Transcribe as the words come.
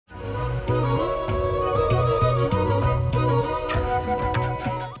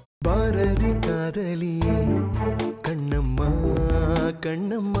பாரதி காதலியே கண்ணம்மா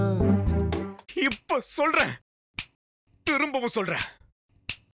கண்ணம்மா. இப்ப சொல்றேன், திரும்பவும் சொல்றேன்,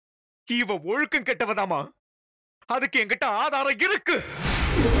 இவ ஒழுக்கம் கெட்டவதாமா. அதுக்கு என்கிட்ட ஆதாரம் இருக்கு.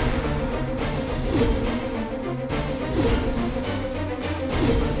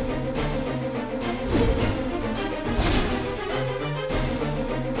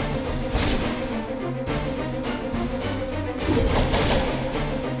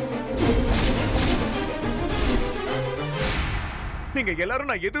 நீங்க எல்லாரும்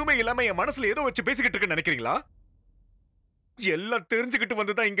நான் எதுவுமே இல்லாம என் மனசுல ஏதோ வச்சு பேசிக்கிட்டு இருக்கேன்னு நினைக்கிறீங்களா? எல்லாம் தெரிஞ்சுக்கிட்டு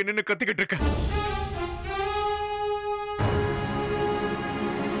வந்துதான் இங்க நின்னு கத்திக்கிட்டு இருக்கேன்.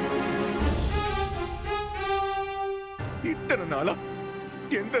 இத்தனை நாளா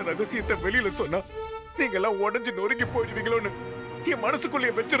எந்த ரகசியத்தை வெளியில சொன்னா நீங்க எல்லாம் உடஞ்சு நொறுங்கி போயிடுவீங்களோன்னு என்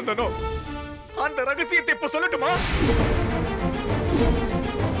மனசுக்குள்ளே வச்சிருந்தனோ அந்த ரகசியத்தை இப்ப சொல்லட்டுமா?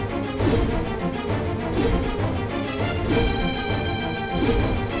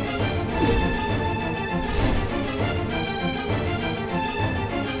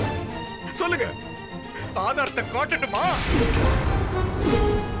 சொல்லுங்க, ஆதாரத்தை காட்டட்டுமா?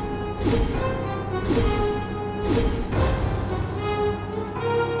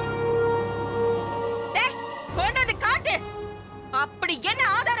 அப்படி என்ன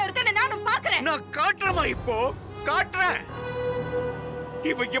ஆதாரம் இருக்குன்னு நானும் பாக்குறேன். நான் காட்டுறேமா, இப்போ காட்டுறேன்.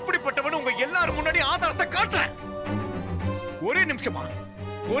 இவ எப்படிப்பட்டவனு உங்க எல்லாரும் முன்னாடி ஆதாரத்தை காட்டுறேன். ஒரே நிமிஷமா,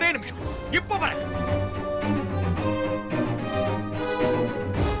 ஒரே நிமிஷம், இப்ப வரேன்.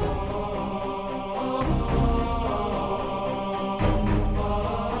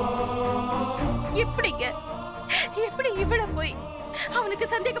 எப்படிங்க, எப்படி இவ்வளவு போய் அவனுக்கு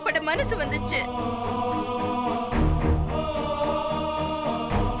சந்தேகப்பட மனசு வந்துச்சு?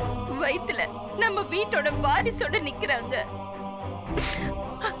 வயித்துல நம்ம வீட்டோட வாரிசோட நிக்கிறாங்க.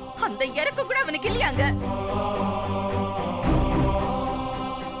 அந்த இறக்கம் கூட அவனுக்கு இல்லையாங்க.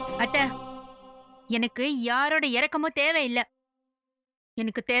 அட்ட, எனக்கு யாரோட இறக்கமும் தேவையில்லை.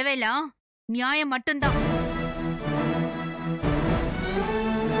 எனக்கு தேவையில்ல நியாயம் மட்டும்தான்.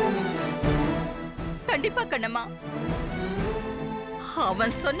 கண்டிப்பா கண்ணம்மா,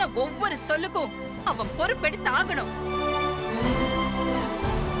 அவன் சொன்ன ஒவ்வொரு சொல்லுக்கும் அவன் பொறுப்பெடுத்து ஆகணும்.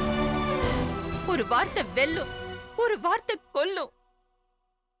 ஒரு வார்த்தை வெல்லும், ஒரு வார்த்தை கொல்லும்.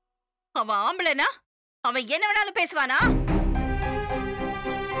 அவன் ஆம்பளனா அவன் என்ன வேணாலும் பேசுவானா?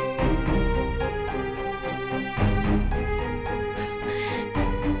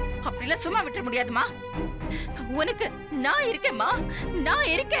 அப்படிலாம் சும்மா விட்டுற முடியாதுமா. உனக்கு நான் இருக்கேம்மா,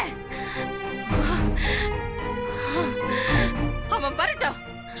 நான் இருக்கேன். அவன் வரட்டும்.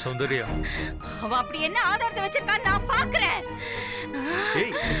 சௌந்தர்யா, அவன் அப்படி என்ன ஆதாரத்தை வச்சிருக்கான்னு நான் பாக்குறேன்.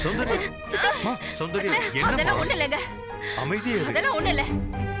 ஏய் சௌந்தர்யா, சௌந்தர்யா, அதெல்லாம் ஒண்ணு இல்லைங்க. அமைதியா இரு. அதெல்லாம் ஒண்ணு இல்ல.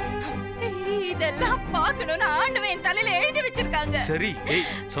 இதெல்லாம் பார்க்கணும்னு ஆண்டவன் என் தலையில எழுதி வச்சிருக்காங்க. சரி, ஏய்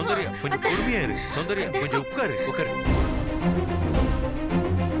சௌந்தர்யா, கொஞ்சம் பொறுமையா இரு. சௌந்தர்யா, கொஞ்சம் உட்காரு, உட்காரு.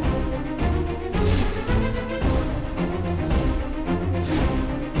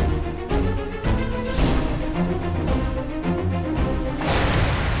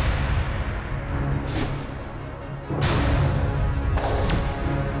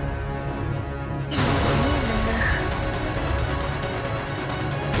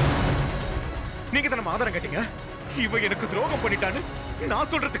 நீங்க தான் ஆதாரம் கேட்டீங்க. இவ எனக்கு துரோகம் பண்ணிட்டான்னு நான்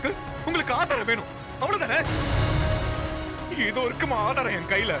சொல்றதுக்கு உங்களுக்கு ஆதாரம் வேணும், அவ்வளவுதானே? இதோ இருக்குமா ஆதாரம்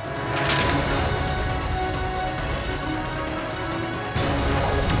என் கையில.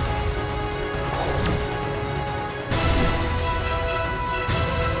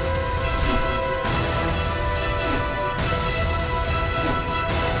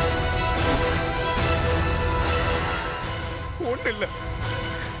 ஒண்ணு இல்ல,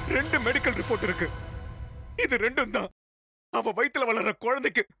 2 மெடிக்கல் ரிப்போர்ட் இருக்கு. இது ரெண்டும் தான் அவ வயித்துல வளர்ற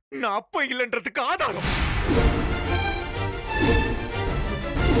குழந்தைக்கு நான் அப்பா இல்லைன்றதுக்கு ஆதாரம்.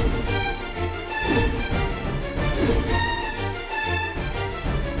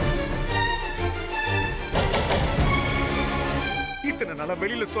 இத்தனை நாளா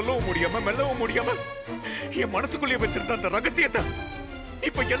வெளியில சொல்லவும் முடியாம மெல்லவும் முடியாம என் மனசுக்குள்ளே வச்சிருந்த அந்த ரகசியத்தை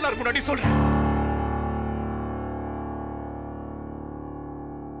இப்ப எல்லாரும் முன்னாடி சொல்றேன்.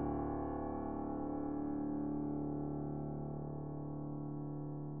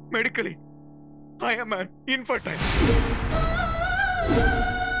 Medically, I am an infertile.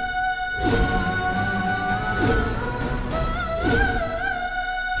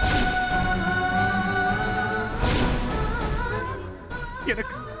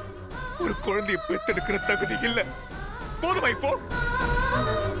 எனக்கு ஒரு குழந்தையை பெத்தெடுக்கிற தகுதி இல்ல. போதுமா இப்போ?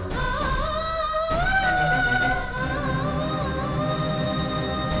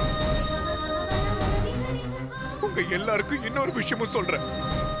 உங்க எல்லாருக்கும் இன்னொரு விஷயமும் சொல்றேன்.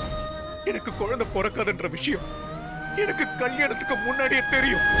 எனக்கு குழந்தை பிறக்காதுன்ற விஷயம் எனக்கு கல்யாணத்துக்கு முன்னாடியே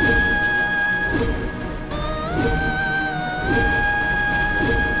தெரியும்.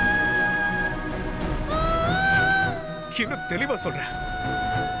 இன்னும் தெளிவா சொல்றேன்.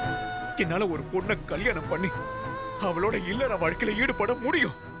 என்னால ஒரு பொண்ணை கல்யாணம் பண்ணி அவளோட இல்லற வாழ்க்கையில ஈடுபட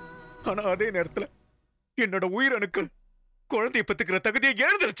முடியும். ஆனா அதே நேரத்துல என்னோட உயிரணுக்கள் குழந்தையை பெத்துக்கிற தகுதியை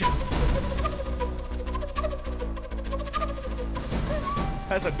எழுந்துருச்சு.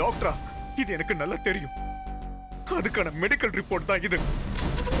 As a doctor, இது எனக்கு நல்லா தெரியும். அதுக்கான மெடிக்கல் ரிப்போர்ட் தான் இது.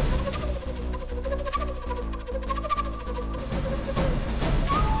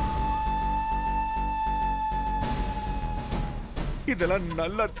 இதெல்லாம்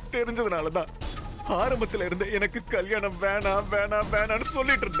நல்லா தெரிஞ்சதுனாலதான் ஆரம்பத்துல இருந்து எனக்கு கல்யாணம் வேணாம் வேணாம் வேணாம்னு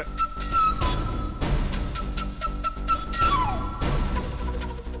சொல்லிட்டு இருந்தேன்.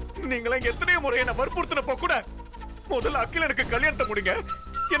 நீங்களாம் எத்தனையோ முறை என்ன வற்புறுத்தினப்ப கூட முதல்ல அகில எனக்கு கல்யாணத்தை முடிங்க,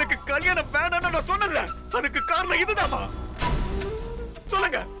 எனக்கு கல்யாணம் வேணாம்னு நான் சொன்னல. அதுக்கு காரணம் இதுதாமா?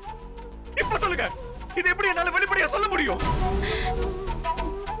 சொல்லுங்க, இப்ப சொல்லுங்க. இது எப்படி என்னால வெளிப்படையா சொல்ல முடியும்?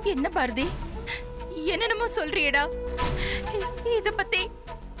 என்ன பாரதி, என்னென்னமோ சொல்றியடா. இத பத்தி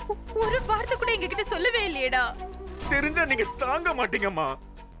ஒரு வார்த்தை கூட எங்ககிட்ட சொல்லவே இல்லையடா. தெரிஞ்சா நீங்க தாங்க மாட்டீங்கம்மா.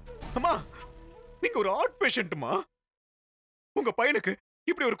 அம்மா, நீங்க ஒரு ஹார்ட் பேஷண்ட்மா. உங்க பையனுக்கு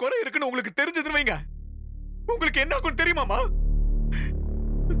இப்படி ஒரு குறை இருக்குன்னு உங்களுக்கு தெரிஞ்சதுன்னு வைங்க, உங்களுக்கு என்ன ஆகும் தெரியுமாமா?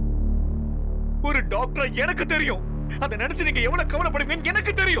 ஒரு டாக்டரா எனக்கு தெரியும். அதை நினைச்சு நீங்க எவ்வளவு கவலைப்படுவீங்க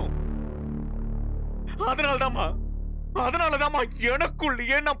எனக்கு தெரியும். அதனாலதாம்மா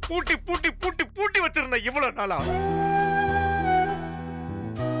எனக்குள்ளேயே நான் பூட்டி பூட்டி பூட்டி பூட்டி வச்சிருந்தேன் இவ்வளவு நாளா.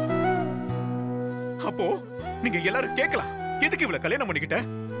 அப்போ நீங்க எல்லாரும் கேட்கலாம், எதுக்கு இவ்வளவு கல்யாணம் பண்ணிக்கிட்ட,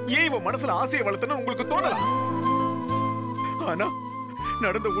 ஏன் இவ மனசுல ஆசையை வளர்த்தன்னு உங்களுக்கு தோணலாம். ஆனா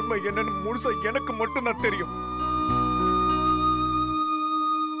நடந்த உண்மை என்னன்னு முழுசா எனக்கு மட்டும் தான் தெரியும்.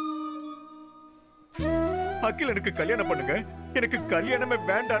 அகில் எனக்கு கல்யாணம் பண்ணுங்க, எனக்கு கல்யாணமே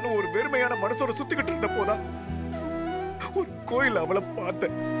வேண்டான்னு ஒரு வெறுமையான மனசோட சுத்திக்கிட்டு இருந்த போதா ஒரு கோயில் அவளை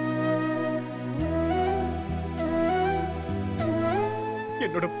பார்த்தேன்.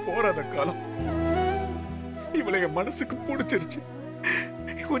 என்னோட போராத காலம் இவளை என் மனசுக்கு பிடிச்சிருச்சு.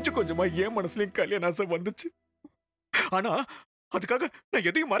 கொஞ்சம் கொஞ்சமா என் மனசுலயும் கல்யாண ஆசை வந்துச்சு. ஆனா அதுக்காக நான்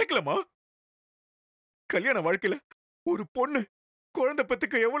எதையும் மறைக்கலமா. கல்யாண வாழ்க்கையில ஒரு பொண்ணு குழந்தை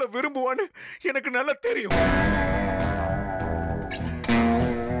பெத்துக்க எவ்வளவு விரும்புவான்னு எனக்கு நல்லா தெரியும்.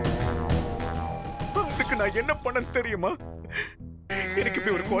 அதுக்கு நான் என்ன பண்ண தெரியுமா? எனக்கு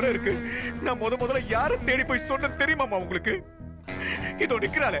இப்படி ஒரு குறை இருக்கு, நான் முதல்ல யாரை தேடி போய் சொன்ன தெரியுமாமா உங்களுக்கு? இதோ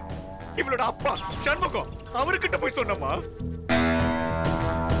நிக்கிறாளே இவளோட அப்பா சண்முகம், அவர்கிட்ட போய் சொன்னமா.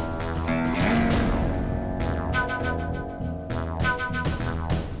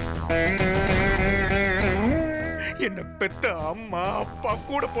 என்ன பெத்த அம்மா அப்பா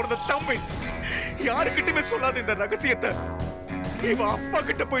கூட பிறந்த தம்பி யாருக்கிட்டுமே சொல்லாத இந்த ரகசியத்தை இவ அப்பா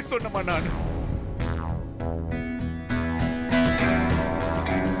கிட்ட போய் சொன்னமா. நான்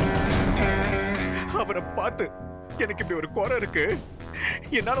அவரை பார்த்து எனக்கு இப்படி ஒரு குறை இருக்கு,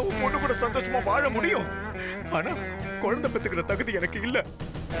 என்னால உன் பொண்ணு கூட சந்தோஷமா வாழ முடியும், ஆனா குழந்தை பெத்துக்கிற தகுதி எனக்கு இல்ல.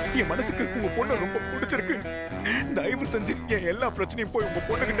 என் மனசுக்கு உங்க பொண்ணு ரொம்ப பிடிச்சிருக்கு, தயவு செஞ்சு என் எல்லா பிரச்சனையும் போய் உங்க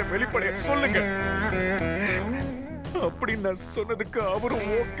பொண்ணு கிட்ட வெளிப்படைய சொல்லுங்க அப்படின்னு நான் சொன்னதுக்கு அவரும்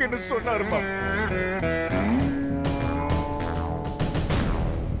ஓகேன்னு சொன்னாருமா.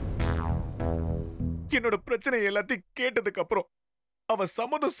 என்னோட பிரச்சனை எல்லாத்தையும் கேட்டதுக்கு அப்புறம் அவ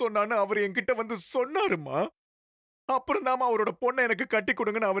சம்மதம் சொன்னான்னு அவர் என்கிட்ட வந்து சொன்னாருமா. அப்புறம் தாமா அவரோட பொண்ணை எனக்கு கட்டி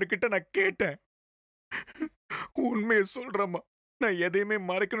கொடுங்கன்னு அவர்கிட்ட நான் கேட்டேன். உண்மையை சொல்றேம்மா, நான் எதையுமே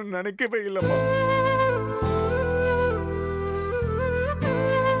மறைக்கணும்னு நினைக்கவே இல்லம்மா.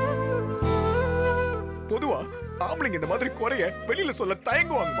 பொதுவா ஆம்பளைங்க இந்த மாதிரி குறைய வெளியில சொல்ல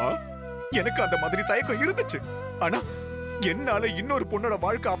தயங்குவாங்கம்மா. எனக்கு அந்த மாதிரி தயக்கம் இருந்துச்சு. ஆனா என்னால இன்னொரு பொண்ணோட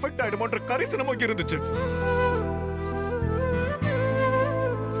வாழ்க்கை அஃபெக்ட் ஆயிடுமோன்ற கரிசனமும் இருந்துச்சு.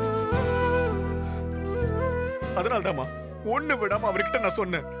 அதனால்தாம்மா ஒண்ணு விடாம அவர்கிட்ட நான்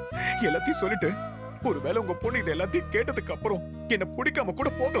சொன்னேன். எல்லாத்தையும் சொல்லிட்டு ஒருவேளை உங்க பொண்ணு இது எல்லாத்தையும் கேட்டதுக்கு அப்புறம் என்ன பிடிக்காம கூட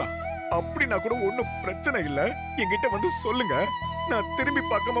போகலாம், அப்படின்னா கூட ஒண்ணும் பிரச்சனை இல்ல, என்கிட்ட வந்து சொல்லுங்க, நான் திரும்பி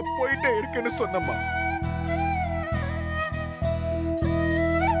பார்க்காம போயிட்டே இருக்கேன்னு சொன்னம்மா.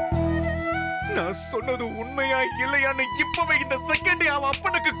 நான் சொன்னது உண்மையா இல்லையான்னு இப்பவே இந்த செகண்ட் அவன்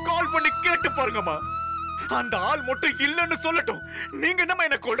அப்பனுக்கு கால் பண்ணி கேட்டு பாருங்கம்மா. அந்த ஆள் மட்டும் இல்லைன்னு சொல்லட்டும், நீங்க என்னமா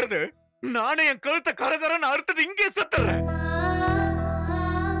என்ன கொல்றது? நானே என் கழுத்தை கரகரன்னு அறுத்துட்டு இங்கே செத்துறேன்.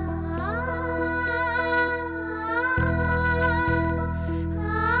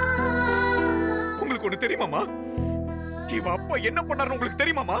 உங்களுக்கு ஒண்ணு தெரியுமாமா? இவ அப்பா என்ன பண்ணாருன்னு உங்களுக்கு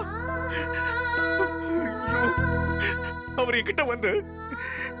தெரியுமாமா? ஐயோ, அவர் என்கிட்ட வந்து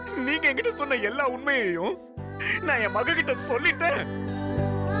நீங்க என்கிட்ட சொன்ன எல்லா உண்மையையும் நான் என் மக கிட்ட சொல்லிட்டேன்.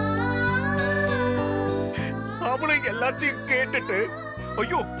 அவளும் எல்லாத்தையும் கேட்டுட்டு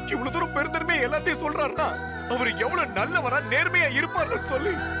ஐயோ இவ்வளவு தூரம் பெருந்தன்மையா எல்லாத்தையும் சொல்றாருன்னா அவர் எவ்வளவு நல்லவரா நேர்மையா இருப்பார்னு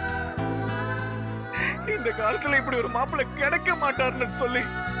சொல்லி இந்த காலத்துல இப்படி ஒரு மாப்பிள்ளை கிடைக்க மாட்டார்னு சொல்லி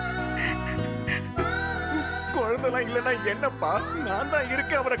குழந்தைலாம் இல்லைன்னா என்னப்பா நான் தான்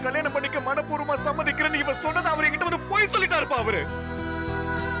இருக்கேன் அவரை கல்யாணம் பண்ணிக்க மனப்பூர்வமா சம்மதிக்கிறேன்னு இவ சொன்னதை அவர் என்கிட்ட வந்து போய் சொல்லிட்டாருப்பா அவரு.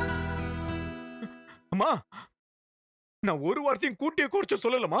 அம்மா நான் ஒரு வார்த்தையும் கூட்டிய குறைச்ச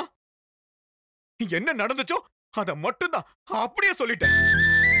சொல்லலமா, என்ன நடந்துச்சோ அத மட்டும்தான் அப்படியே சொல்லிட்டேன்.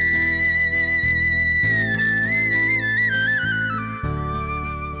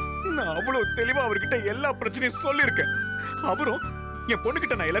 நான் அவ்வளவு தெளிவா அவர்கிட்ட எல்லா பிரச்சனையும் சொல்லிருக்கேன். அவரும் என்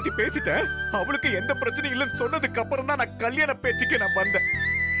பொண்ணுகிட்ட நான் எல்லாத்தையும் பேசிட்டேன், அவளுக்கு எந்த பிரச்சனையும் இல்லைன்னு சொன்னதுக்கு அப்புறம் தான் நான் கல்யாண பேச்சுக்கு நான் வந்தேன்.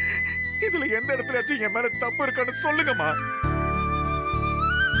 இதுல எந்த இடத்துலயாச்சும் என் மேல தப்பு இருக்கான்னு சொல்லுங்கம்மா.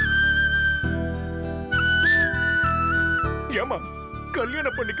 ஏமா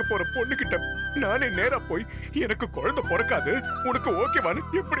கல்யாணம் பண்ணிக்க போற பொண்ணுகிட்ட நானே நேரா போய் எனக்கு குழந்தை பிறக்காது உனக்கு ஓகேவான்னு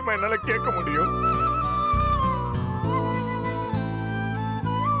எப்படிமா என்னால கேட்க முடியும்?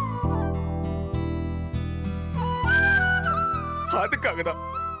 அதுக்காக தான்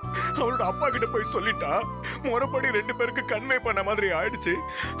அவளோட அப்பா கிட்ட போய் சொல்லிட்டா முறைப்படி 2 பேருக்கு கன்வே பண்ண மாதிரி ஆயிடுச்சு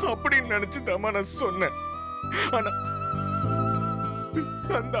அப்படின்னு நினைச்சு தாமா நான் சொன்னேன். ஆனா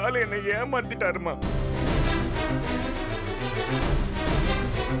அந்த ஆளு என்னை ஏமாத்திட்டாருமா.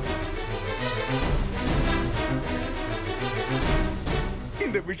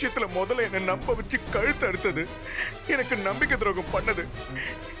 இந்த விஷயத்துல முதல்ல என்ன நம்ப வச்சு கழுத்து அறுத்தது, எனக்கு நம்பிக்கை துரோகம் பண்ணது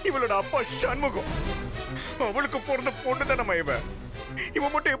இவளோட அப்பா சண்முகம். அவளுக்கு பிறந்த பொண்ணு தான் நம்ம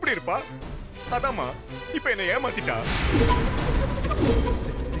இவன் மட்டும் எப்படி இருப்பா? அதாமா இப்ப என்ன ஏமாத்திட்டா.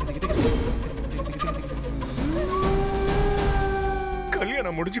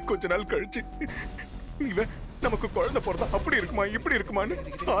 கல்யாணம் முடிஞ்சு கொஞ்ச நாள் கழிச்சு இவன் நமக்கு குழந்தை பிறந்தா அப்படி இருக்குமா இப்படி இருக்குமான்னு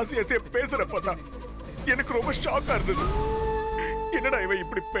ஆசையா பேசுறப்பதான் எனக்கு ரொம்ப ஷாக்கா இருந்தது. என்னடா இவ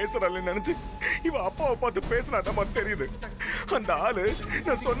இப்படி பேசுறாள்னு நினைச்சு இவ அப்பாவை பார்த்து பேசினாதம்மா தெரியுது. அந்த ஆளு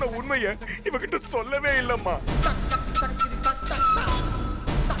நான் சொன்ன உண்மைய இவகிட்ட சொல்லவே இல்லம்மா.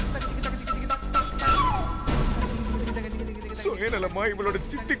 சுயநலமா இவளோட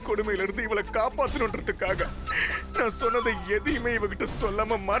சித்தி கொடுமையில இருந்து இவளை காப்பாத்தணுன்றதுக்காக நான் சொன்னதை எதையுமே இவகிட்ட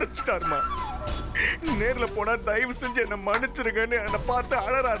சொல்லாம மறைச்சிட்டாருமா. நேர்ல போனா தயவு செஞ்சு என்ன மன்னிச்சிருங்கன்னு என்ன பார்த்து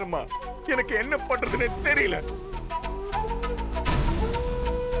அழறாருமா. எனக்கு என்ன பண்றதுன்னு தெரியல.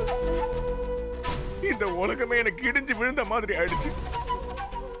 இந்த உலகமே எனக்கு இடிஞ்சு விழுந்த மாதிரி ஆயிடுச்சு.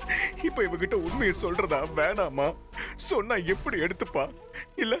 இப்ப இவகிட்ட உண்மையை சொல்றதா வேணாமா? சொன்னா எப்படி எடுத்துப்பா?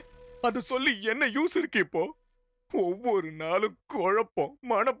 இல்ல அது சொல்லி என்ன யூஸ் இருக்கு? இப்போ ஒவ்வொரு நாளும் குழப்பம்,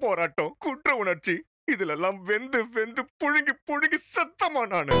 மன போராட்டம், குற்ற உணர்ச்சி இதுல எல்லாம் வெந்து வெந்து புழுங்கி புழுங்கி சத்தமா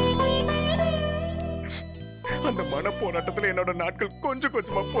நானு. அந்த மன போராட்டத்துல என்னோட நாட்கள் கொஞ்சம்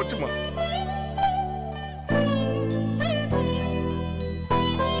கொஞ்சமா போச்சுமா.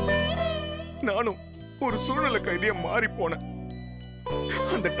 நானும் ஒரு சூழ்நிலை கைதியா மாறி போனேன்.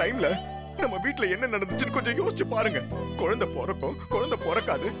 அந்த டைம்ல நம்ம வீட்டுல என்ன நடந்துச்சுன்னு கொஞ்சம் யோசிச்சு பாருங்க. குழந்தை பிறக்கும், குழந்தை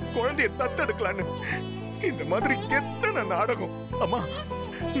பிறக்காது, குழந்தைய தத்தெடுக்கலான்னு இந்த மாதிரி எத்தனை நாடகம். அம்மா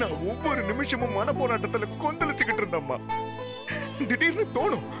நான் ஒவ்வொரு நிமிஷமும் மன போராட்டத்துல கொந்தளிச்சுக்கிட்டு இருந்தம்மா. திடீர்னு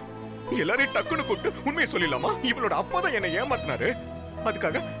தோணும் எல்லாரையும் டக்குன்னு கூப்பிட்டு உண்மையை சொல்லிடலாமா, இவளோட அப்பா தான் என்னை ஏமாத்தினாரு,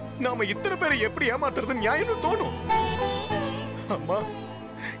 அதுக்காக நாம இத்தனை பேரை எப்படி ஏமாத்துறது நியாயம்னு தோணும். அம்மா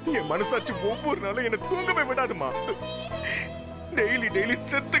என் மனசாட்சி ஒவ்வொரு நாளும் என்ன தூங்கவே விடாதுமா. டெய்லி டெய்லி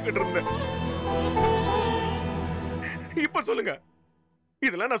செத்துக்கிட்டு இருந்தேன். இப்ப சொல்லுங்க,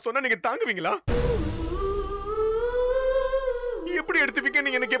 இதெல்லாம் நான் சொன்ன நீங்க தாங்குவீங்களா? எப்படி எடுத்துப்பீங்க?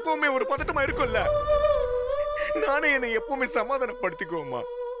 நீங்க எனக்கு எப்பவுமே ஒரு பதட்டமா இருக்கும்ல. நானே என்னை எப்பவுமே சமாதானப்படுத்திக்குவோமா.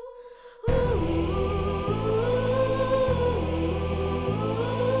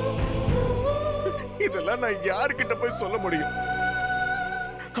 இதெல்லாம் நான் யாருக்கிட்ட போய் சொல்ல முடியும்?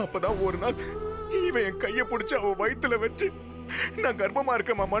 அப்பதான் ஒரு நாள் இவன் என் கைய பிடிச்சு அவ வயித்துல வச்சு நான் கர்ப்பமா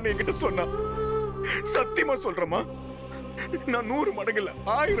இருக்க மாமான்னு என்கிட்ட சொன்னான். சத்தியமா சொல்றமா, நான் 100 மடங்கு இல்ல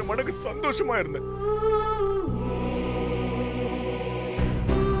 1000 மடங்கு சந்தோஷமா இருந்தேன்.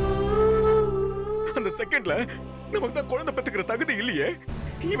 அந்த செகண்ட்ல நமக்கு தான் குழந்தை பெத்துக்கிற தகுதி இல்லையே,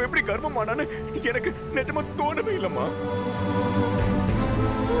 இவன் எப்படி கர்ப்பமானான்னு எனக்கு நிஜமா தோணவே இல்லம்மா.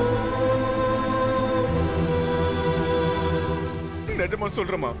 நிஜமா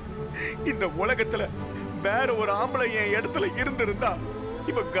சொல்றமா, இந்த உலகத்துல வேற ஒரு ஆம்பளை என் இடத்துல இருந்திருந்தா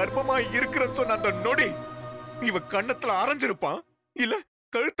இவ கர்ப்பமா இருக்கிறன்னு சொன்ன அந்த நொடி இவ கண்ணத்துல அரைஞ்சிருப்பான், இல்ல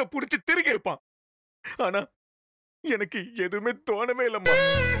கழுத்தை புடிச்சு திருகி இருப்பான். ஆனா எனக்கு எதுவுமே தோணவே இல்லம்மா.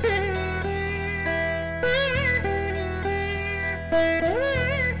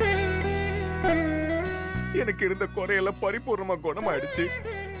 எனக்கு இருந்த குறையெல்லாம் பரிபூர்ணமா குணமாயிடுச்சு.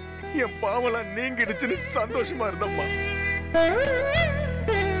 என் பாவெல்லாம் நீங்கிடுச்சுன்னு சந்தோஷமா இருந்தம்மா.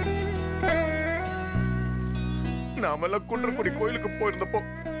 நாமெல்லாம் குன்றக்குடி கோயிலுக்கு போயிருந்தப்போ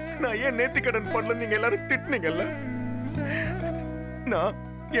நான் ஏன் நேர்த்திக்கடன் பண்ணல நீங்க எல்லாரும் திட்டினீங்கல்ல. நான்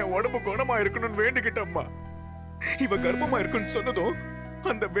என் உடம்பு குணமா இருக்கணும்னு வேண்டிக்கிட்டம்மா. இவ கர்ப்பமா இருக்குன்னு சொன்னதும்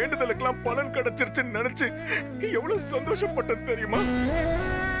அந்த வேண்டுதலுக்கெல்லாம் பலன் கிடைச்சிருச்சுன்னு நினைச்சு எவ்வளவு சந்தோஷப்பட்டேன் தெரியுமா?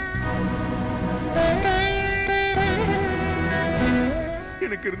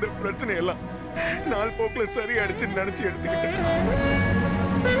 எனக்கு இருந்த பிரச்சனை எல்லாம் நாள் போக்குல சரியாயிடுச்சுன்னு நினைச்சு எடுத்துக்கிட்டேன்.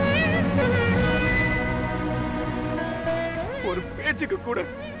 ஒரு பேச்சுக்கு கூட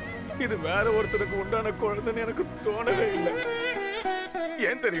இது வேற ஒருத்தருக்கு உண்டான குழந்தைன்னு எனக்கு தோணவே இல்லை.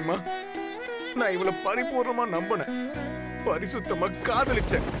 ஏன் தெரியுமா? நான் இவளை பரிபூர்ணமா நம்பினேன், பரிசுத்தமா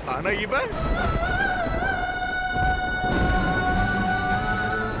காதலிச்சேன். ஆனா இவ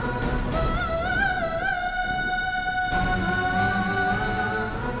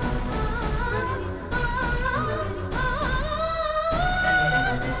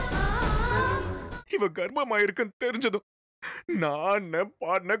இவ கர்ப்பமாயிருக்குன்னு தெரிஞ்சதும் நான்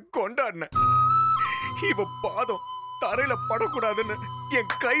பாடின கொண்டாடின. இவ பாதம் தரையில படக்கூடாதுன்னு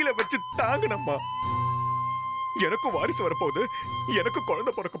என் கையில வச்சு தாங்கினம்மா. எனக்கும் வாரிசு வரப்போகுது, எனக்கு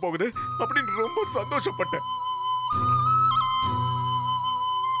குழந்தை பிறக்க போகுது அப்படின்னு ரொம்ப சந்தோஷப்பட்டேன்.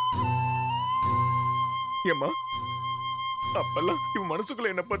 ஏம்மா, அப்பெல்லாம் இவன்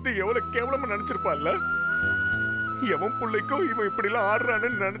மனசுக்குள்ள என்ன பத்தி எவ்வளவு கேவலமா நினைச்சிருப்பான்ல. எவன் பிள்ளைக்கும் இவன் இப்படி எல்லாம்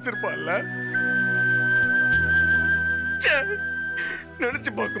ஆடுறான்னு நினைச்சிருப்பான்ல.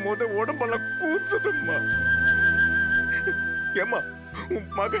 நினைச்சு பார்க்கும் போது உடம்பெல்லாம் கூசுதும்மா. ஏம்மா, உன்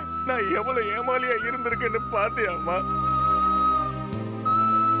மகன் நான் எவ்வளவு ஏமாலியா இருந்திருக்கேன்னு பாத்தியாம்மா?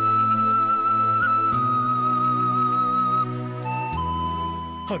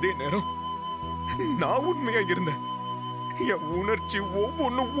 அதே நேரம் நான் உண்மையா இருந்தேன். என் உணர்ச்சி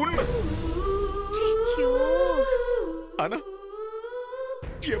ஒவ்வொன்னும் உண்மை. ஆனா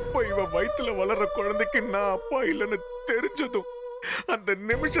எப்ப இவ வயித்துல வளர்ற குழந்தைக்கு நான் அப்பா இல்லைன்னு தெரிஞ்சதும் அந்த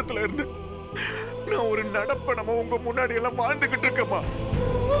நிமிஷத்துல இருந்து நான் ஒரு நடப்பணமா உங்க முன்னாடி எல்லாம் வாழ்ந்துகிட்டு இருக்கேம்மா.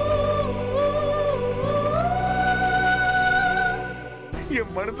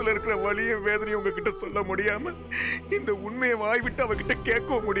 என் மனசுல இருக்கிற வலிய வேதனையும் உங்ககிட்ட சொல்ல முடியாம, இந்த உண்மையை வாய்விட்டு அவகிட்ட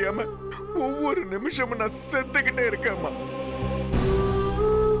கேட்கவும் முடியாம ஒவ்வொரு நிமிஷமும் நான் செத்துக்கிட்டே இருக்கேம்மா.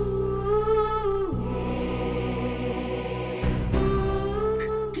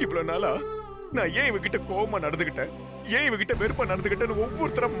 இவ்வளவு நாளா நான் ஏன் இவகிட்ட கோபமா நடந்துகிட்டேன், ஏன் இவகிட்ட வெறுப்பா நடந்துகிட்டேன்னு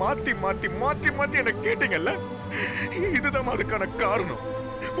ஒவ்வொருத்தர மாத்தி மாத்தி மாத்தி மாத்தி என்ன கேட்டீங்கல்ல. இதுதான் அதுக்கான காரணம்.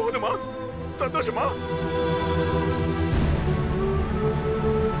 போதுமா? சந்தோஷமா?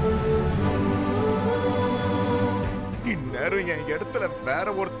 இந்நேரம் என் இடத்துல வேற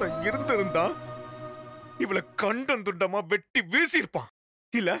ஒருத்தன் இருந்திருந்தா இவளை கண்டம் துண்டமா வெட்டி வீசியிருப்பான்.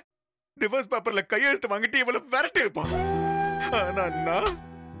 இல்ல டிவோர்ஸ் பேப்பர்ல கையெழுத்து வாங்கிட்டு இவளை விரட்டி இருப்பான். ஆனா நான்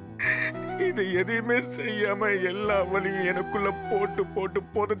இது எதையுமே செய்யாம எல்லா வழியும் எனக்குள்ள போட்டு போட்டு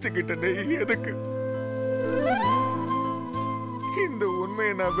புதைச்சுக்கிட்டே. எதுக்கு? இந்த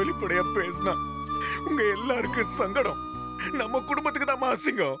உண்மையை நான் வெளிப்படையா பேசினா உங்க எல்லாருக்கும் சங்கடம், நம்ம குடும்பத்துக்கு தான்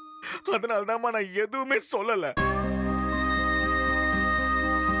அசிங்கம். அதனால்தான் நான் எதுவுமே சொல்லல.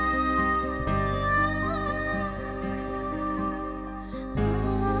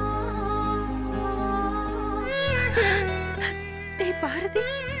 பாரதி,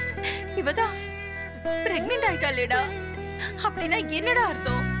 இவதான் பிரெக்னென்ட் ஆயிட்டாளேடா. அப்படின்னா என்னடா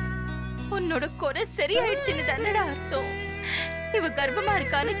அர்த்தம்? உன்னோட குறை சரியாயிடுச்சுன்னு தானடா அர்த்தம். இவ கர்ப்பமா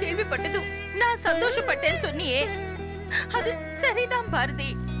இருக்கான்னு கேள்விப்பட்டதும் நான் சந்தோஷப்பட்டேன்னு சொன்னியே, அது சரிதான் பாரதி.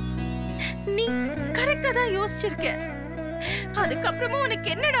 நீ கரெக்டா தான் யோசிச்சிருக்க. அதுக்கப்புறமா உனக்கு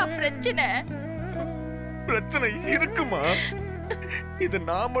என்னடா பிரச்சனை? பிரச்சனை இருக்குமா? இது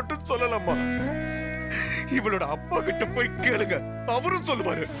நான் மட்டும் சொல்லலாமா? இவளோட அப்பா கிட்ட போய் கேளுங்க, அவரும்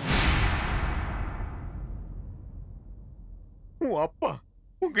சொல்லுவாரு. உன் அப்பா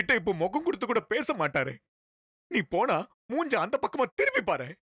உன்கிட்ட இப்ப முகம் கொடுத்து கூட பேச மாட்டாரு. நீ போனா மூஞ்ச அந்த பக்கமா திருப்பி பாரு.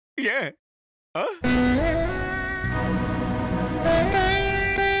 ஏன்?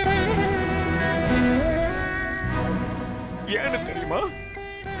 ஏன்னு தெரியுமா?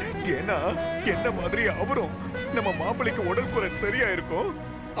 ஏன்னா என்ன மாதிரி அவரும் நம்ம மாப்பிள்ளைக்கு உடல்குறை சரியா இருக்கும்,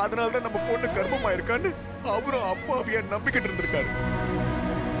 அதனாலதான் நம்ம பொண்ணு கர்ப்பமா இருக்கான்னு அவரும் அப்பாவியா நம்பிக்கிட்டு இருந்திருக்காரு.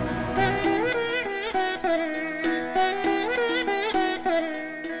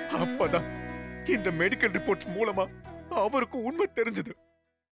 அப்பதான் இந்த மெடிக்கல் ரிப்போர்ட்ஸ் மூலமா அவருக்கு உண்மை தெரிஞ்சது.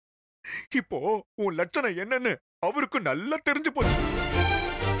 இப்போ உன் லட்சணம் என்னன்னு அவருக்கு நல்லா தெரிஞ்சு போச்சு.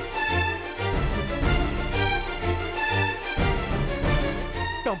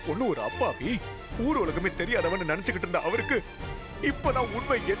 தான் பொண்ணு ஒரு அப்பாவி ஊர் உலகமே தெரியாதவன்னு நினைச்சுக்கிட்டு இருந்த அவருக்கு இப்பதான்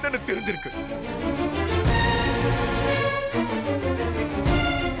உண்மை என்னன்னு தெரிஞ்சிருக்கு.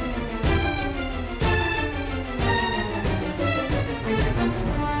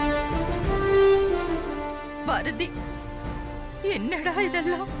 பாரதி, என்னடா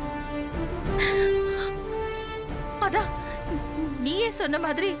இதெல்லாம்? அதான் நீயே சொன்ன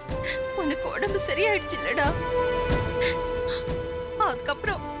மாதிரி உனக்கு உடம்பு சரியாயிடுச்சு இல்லடா?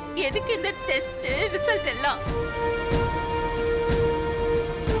 அதுக்கப்புறம் எதுக்கு இந்த டெஸ்ட் ரிசல்ட் எல்லாம்?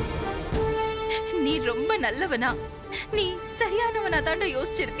 நீ ரொம்ப நல்லவனா, நீ சரியானவனா தாண்டா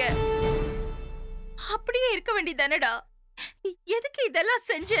யோசிச்சிருக்க. அப்படியே இருக்க வேண்டியதானடா? எதுக்கு இதெல்லாம்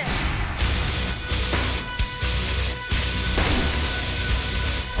செஞ்ச?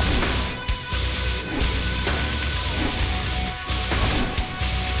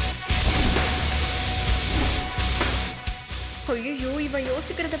 ஐயோ, இவ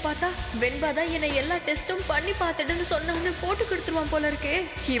யோசிக்கிறத பார்த்தா வெண்பாதான் என்னை எல்லா டெஸ்டும் பண்ணி பார்த்துடுன்னு சொன்னான்னு போட்டு கொடுத்துருவான் போல இருக்கே.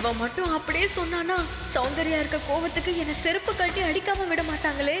 இவன் மட்டும் அப்படியே சொன்னானா சௌந்தர்யா இருக்க கோவத்துக்கு என்னை செருப்பு கட்டி அடிக்காம விட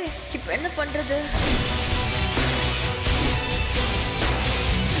மாட்டாங்களே. இப்ப என்ன பண்றது?